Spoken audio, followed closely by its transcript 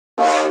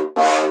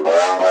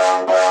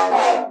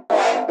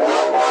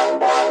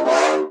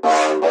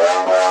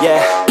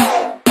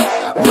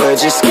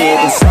just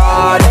getting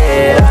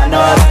started. I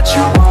know that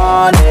you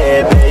want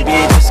it,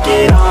 baby, just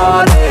get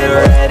on it.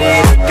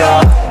 Ready to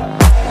go,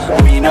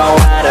 we know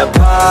how to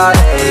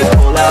party.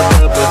 Pull out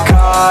the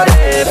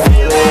Bacardi,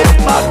 feel it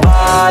in my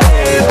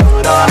body.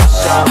 Put on a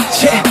show.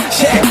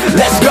 Yeah,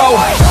 let's go.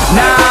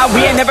 Nah,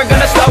 we ain't never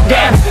gonna slow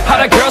down. All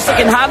the girls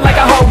looking hot like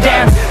a hoe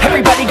down.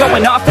 Everybody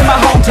going off in my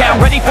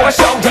hometown, ready for a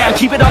showdown.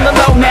 Keep it on the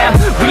low now,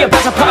 we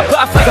about to pop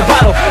off like a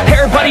bottle.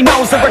 Everybody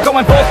knows that we're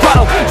going full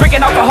throttle.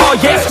 Drinking alcohol,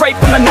 yeah, straight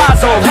from the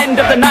nozzle. End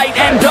of the night,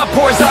 end up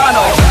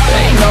horizontal.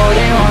 They know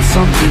they want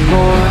something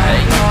more.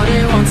 They know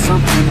they want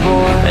something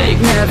more.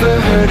 They've never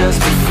heard us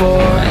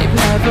before. They've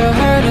never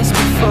heard us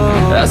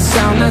before. A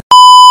sound that...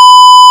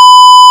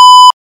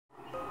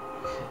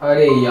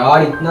 अरे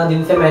यार, इतना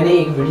दिन से मैंने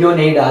एक video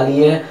नहीं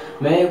डाली है,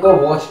 मेरे को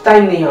वॉच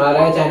टाइम नहीं आ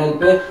रहा है चैनल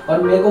पे,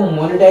 और मेरे को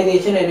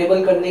मोनेटाइजेशन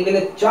एनेबल करने के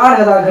लिए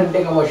 4000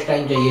 घंटे का वॉच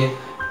टाइम चाहिए।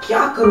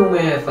 क्या करूं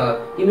मैं ऐसा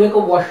कि मेरे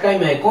को वॉच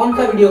टाइम है? कौन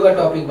सा वीडियो का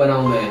टॉपिक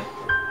बनाऊं मैं?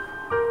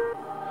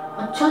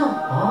 अच्छा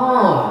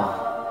हाँ,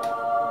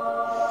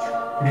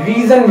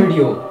 रीजन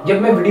वीडियो।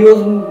 जब मैं वीडियो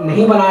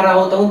नहीं बना रहा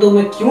होता हूँ तो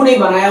मैं क्यों नहीं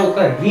बनाया,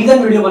 उसका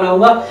रीजन वीडियो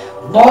बनाऊंगा।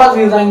 बहुत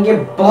व्यूज आएंगे,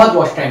 बहुत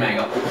वॉच टाइम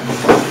आएगा।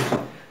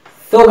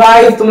 तो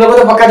गाइस, तुम लोगों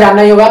को तो पक्का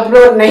जानना ही होगा, तुम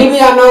लोगों को नहीं भी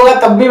जानना होगा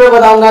तब भी मैं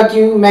बताऊंगा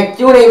कि मैं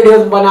क्यों नहीं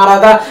वीडियोस बना रहा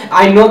था।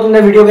 आई नो तुमने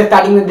वीडियो के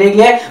स्टार्टिंग में देख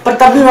लिया है, पर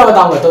तब भी मैं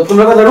बताऊंगा, तो तुम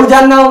लोगों को जरूर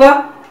जानना होगा।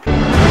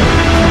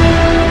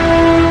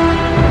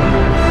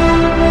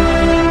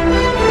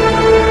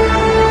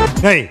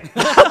 नहीं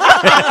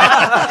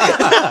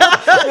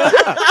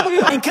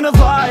Ain't gonna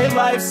lie,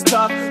 life's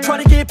tough. Try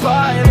to get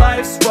by,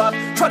 life's rough.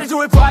 Try to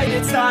do it right,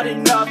 it's not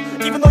enough.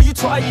 Even though you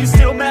try, you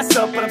still mess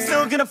up. But I'm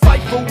still gonna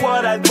fight for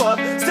what I love.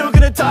 Still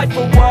gonna die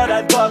for what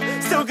I love.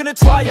 Still gonna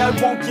try, I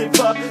won't give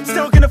up.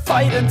 Still gonna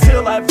fight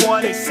until I've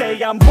won. They say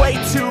I'm way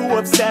too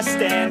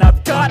obsessed and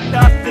I've got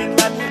nothing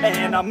left.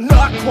 And I'm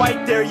not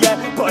quite there yet,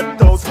 but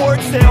those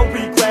words they'll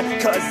regret.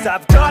 Cause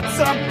I've got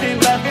something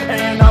left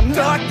and I'm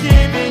not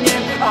giving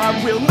in. I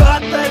will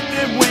not let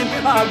them win.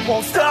 I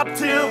won't stop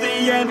till the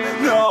end,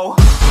 no.